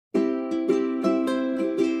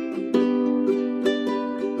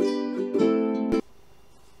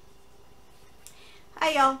Hi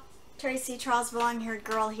y'all, Tracey, Charles long-haired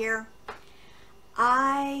girl here.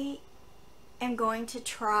 I am going to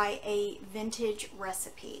try a vintage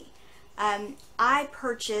recipe. I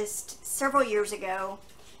purchased several years ago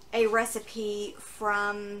a recipe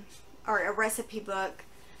from, or a recipe book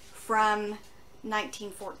from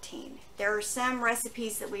 1914. There are some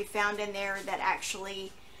recipes that we found in there that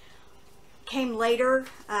actually came later.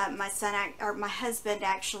 My husband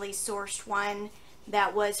actually sourced one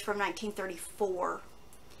that was from 1934.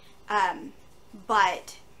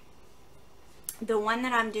 But the one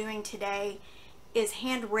that I'm doing today is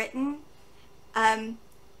handwritten.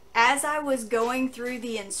 As I was going through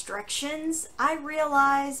the instructions, I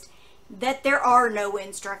realized that there are no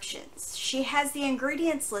instructions. She has the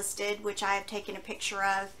ingredients listed, which I have taken a picture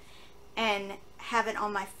of and have it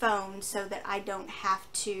on my phone so that I don't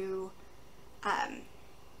have to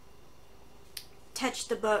touch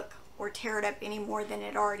the book or tear it up any more than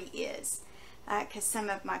it already is, because some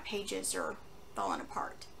of my pages are falling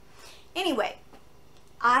apart. Anyway,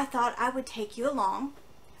 I thought I would take you along.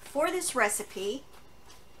 For this recipe,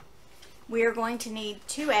 we are going to need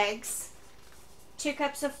 2 eggs, 2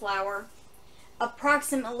 cups of flour,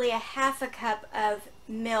 approximately a ½ cup of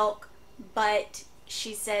milk, but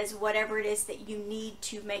she says whatever it is that you need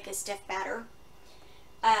to make a stiff batter,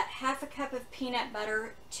 ½ cup of peanut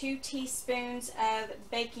butter, 2 teaspoons of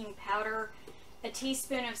baking powder, a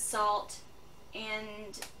teaspoon of salt,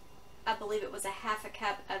 and I believe it was a ½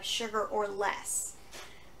 cup of sugar or less.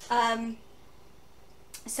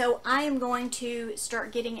 So I am going to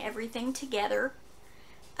start getting everything together,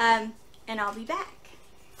 and I'll be back.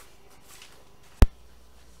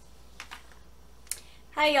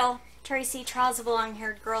 Hi y'all, Tracey, Trials of a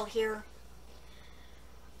Long-Haired Girl here.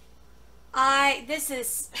 This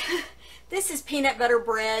is peanut butter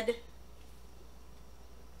bread,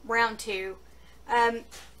 round 2. I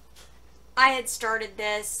had started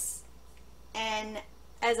this, and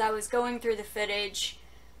as I was going through the footage,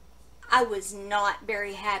 I was not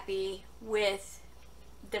very happy with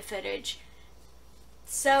the footage,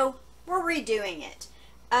 so we're redoing it.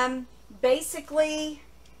 Basically,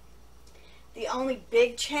 the only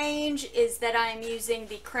big change is that I'm using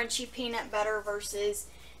the crunchy peanut butter versus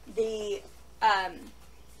the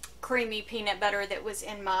creamy peanut butter that was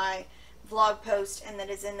in my vlog post and that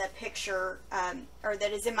is in the picture, or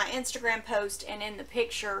that is in my Instagram post and in the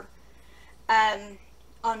picture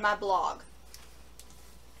on my blog.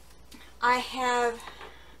 I have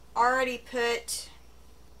already put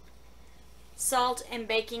salt and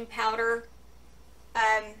baking powder,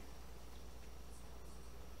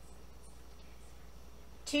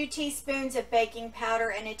 2 teaspoons of baking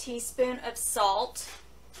powder and a teaspoon of salt.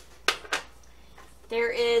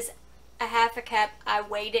 There is a ½ cup. I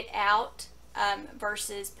weighed it out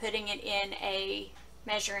versus putting it in a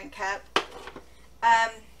measuring cup.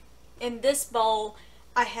 In this bowl,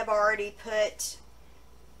 I have already put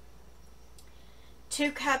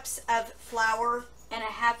 2 cups of flour and a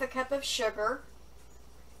 ½ cup of sugar.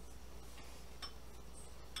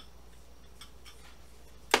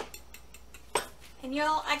 And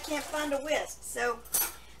y'all, I can't find a whisk, so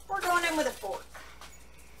we're going in with a fork.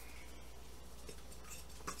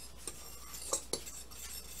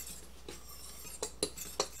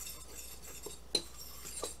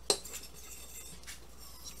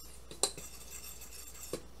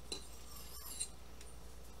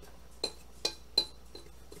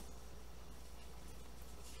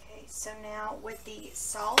 So now with the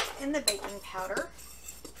salt and the baking powder,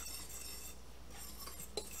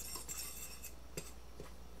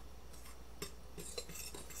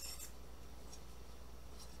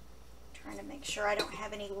 trying to make sure I don't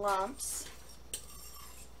have any lumps.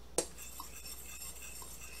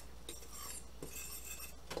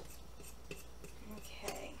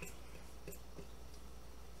 Okay.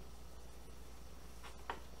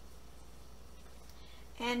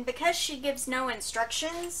 And because she gives no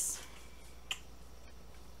instructions,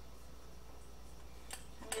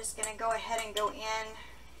 I'm just going to go ahead and go in.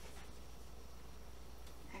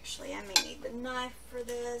 Actually, I may need the knife for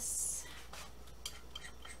this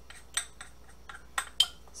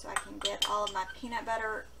so I can get all of my peanut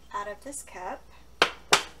butter out of this cup.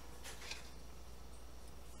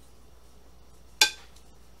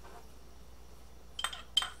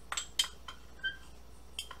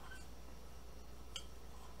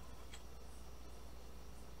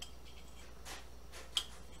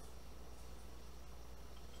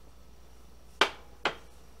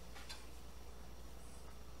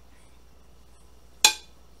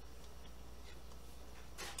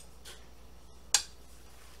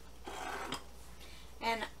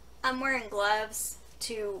 I'm wearing gloves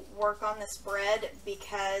to work on this bread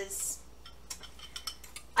because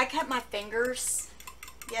I cut my fingers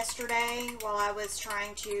yesterday while I was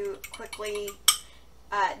trying to quickly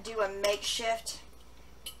do a makeshift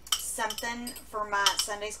something for my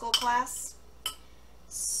Sunday school class.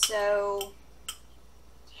 So,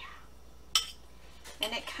 yeah.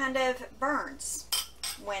 And it kind of burns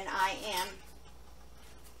when I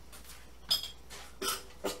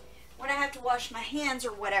have to wash my hands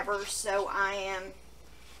or whatever, so I am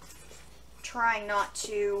trying not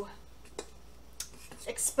to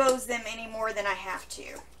expose them any more than I have to.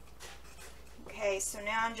 Okay, so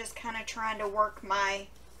now I'm just kind of trying to work my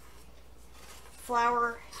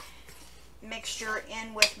flour mixture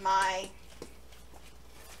in with my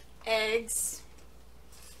eggs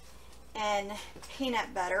and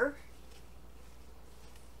peanut butter.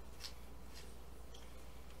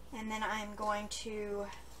 And then I'm going to,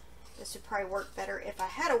 this would probably work better if I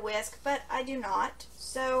had a whisk, but I do not,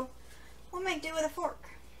 so we'll make do with a fork.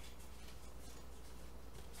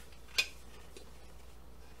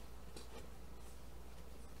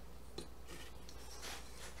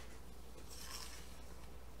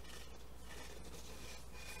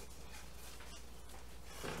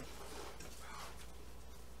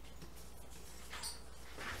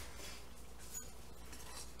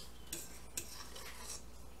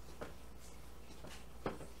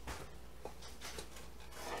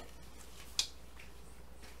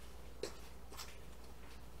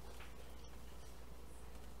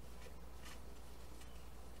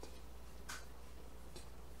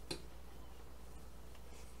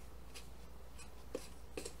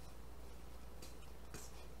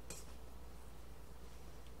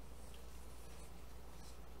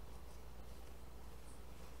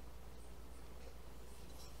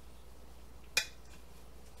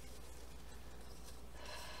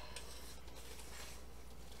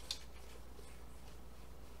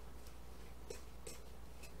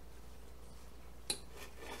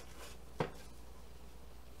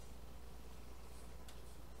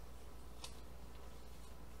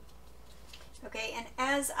 Okay, and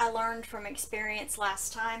as I learned from experience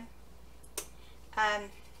last time,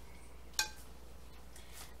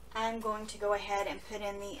 I'm going to go ahead and put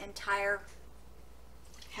in the entire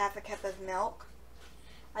half a cup of milk.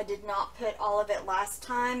 I did not put all of it last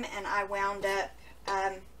time, and I wound up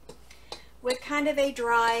with kind of a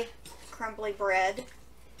dry, crumbly bread.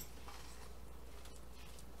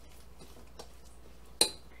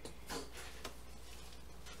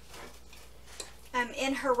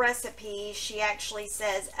 In her recipe, she actually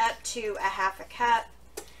says up to a half a cup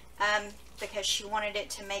because she wanted it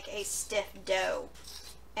to make a stiff dough.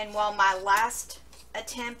 And while my last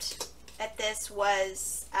attempt at this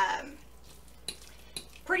was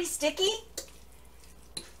pretty sticky,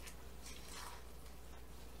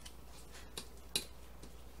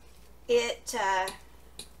 it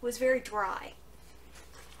was very dry.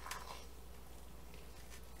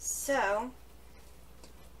 So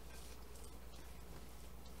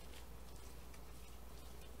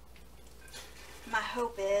my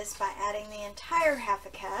hope is by adding the entire half a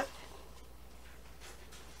cup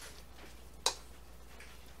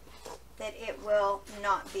that it will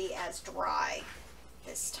not be as dry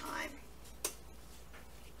this time.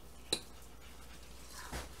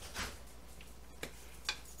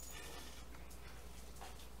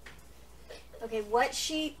 Okay, what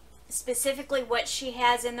she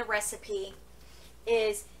has in the recipe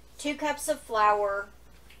is 2 cups of flour,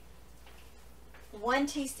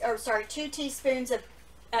 2 teaspoons of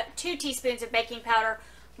baking powder,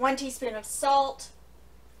 1 teaspoon of salt,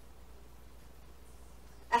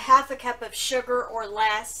 a half a cup of sugar or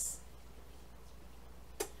less,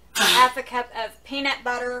 a half a cup of peanut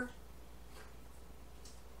butter,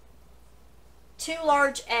 2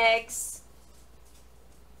 large eggs,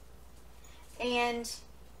 and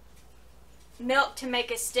milk to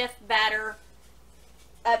make a stiff batter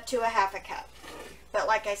up to a half a cup. But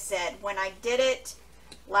like I said, when I did it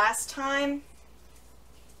last time,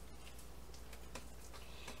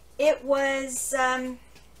 it was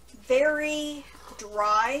very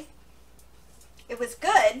dry. It was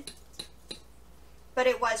good, but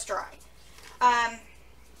it was dry.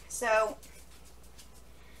 So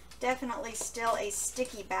definitely still a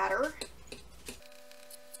sticky batter.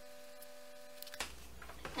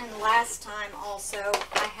 And last time also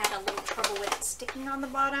I had a little trouble with it sticking on the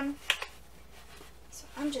bottom. So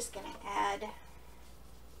I'm just going to add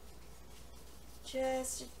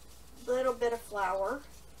just a little bit of flour.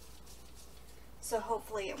 So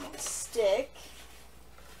hopefully it won't stick.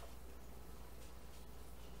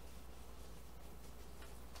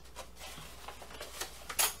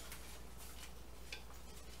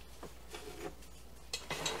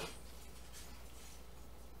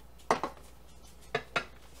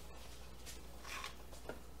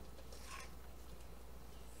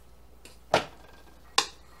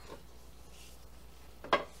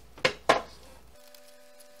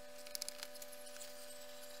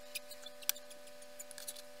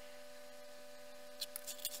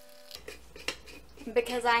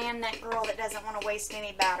 because I am that girl that doesn't want to waste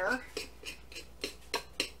any batter.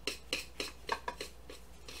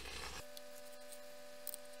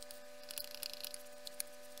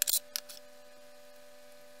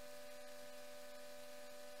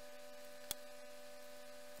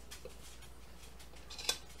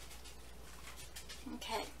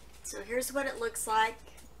 Okay, so here's what it looks like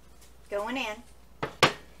going in.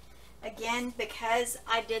 Again, because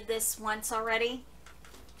I did this once already,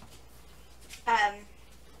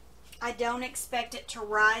 I don't expect it to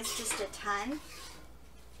rise just a ton,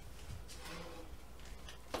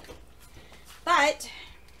 but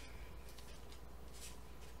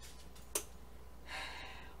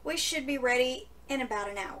we should be ready in about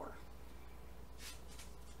an hour.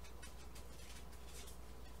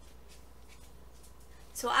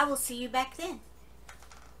 So I will see you back then.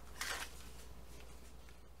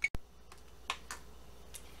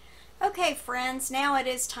 Okay, friends, now it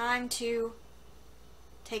is time to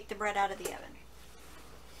take the bread out of the oven.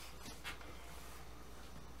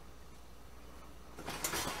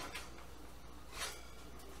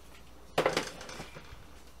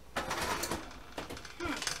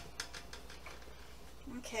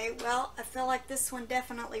 Okay, well, I feel like this one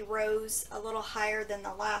definitely rose a little higher than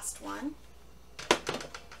the last one.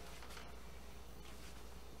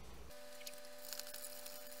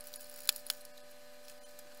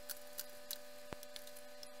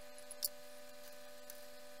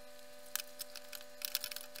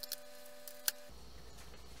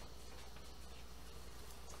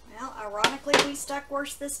 Well, ironically, we stuck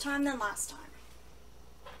worse this time than last time.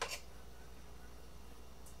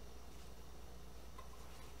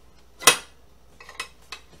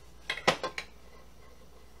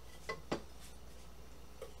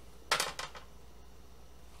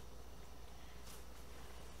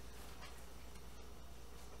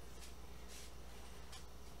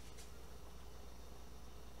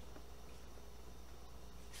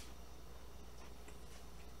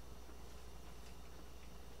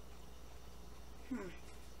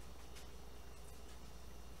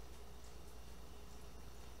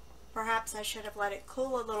 Perhaps I should have let it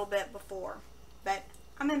cool a little bit before, but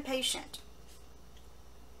I'm impatient.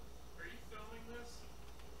 Are you filming this?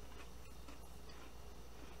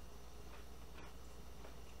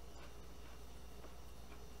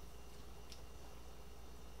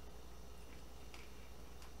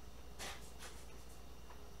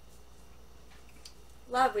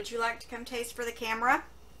 Love, would you like to come taste for the camera?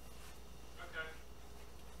 Okay.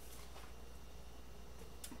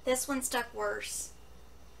 This one stuck worse.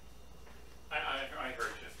 I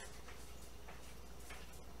heard you.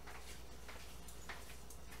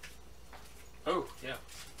 Oh, yeah.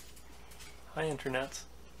 Hi, Internet.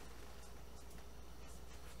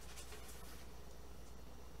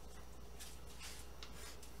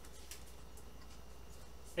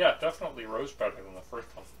 Yeah, it definitely rose better than the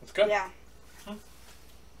first one. It's good. Yeah.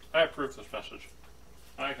 I approve this message.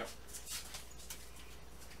 I go.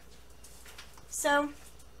 So,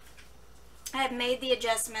 I have made the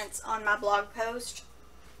adjustments on my blog post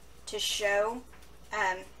to show,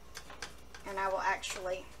 and I will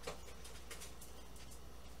actually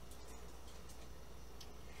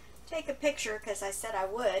take a picture because I said I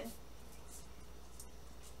would.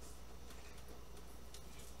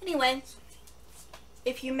 Anyway,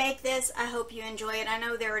 if you make this, I hope you enjoy it. I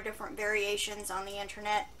know there are different variations on the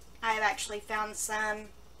internet. I have actually found some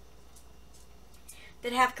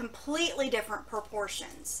that have completely different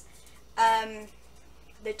proportions.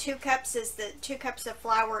 The 2 cups of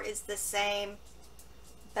flour is the same,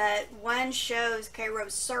 but one shows Cairo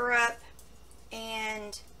syrup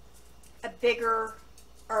and a bigger,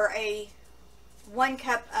 or a 1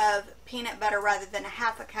 cup of peanut butter rather than a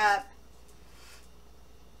half a cup,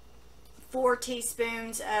 4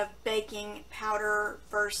 teaspoons of baking powder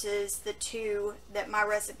versus the 2 that my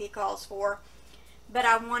recipe calls for. But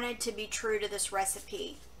I wanted to be true to this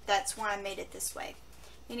recipe. That's why I made it this way.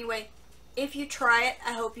 Anyway, if you try it,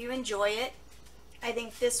 I hope you enjoy it. I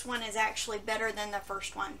think this one is actually better than the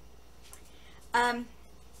first one. I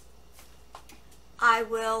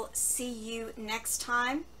will see you next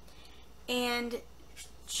time. And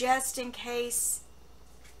just in case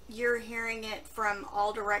you're hearing it from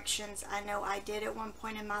all directions, I know I did at one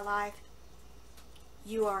point in my life,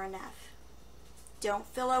 you are enough. Don't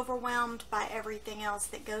feel overwhelmed by everything else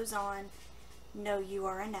that goes on. Know you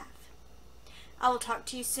are enough. I will talk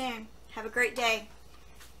to you soon. Have a great day.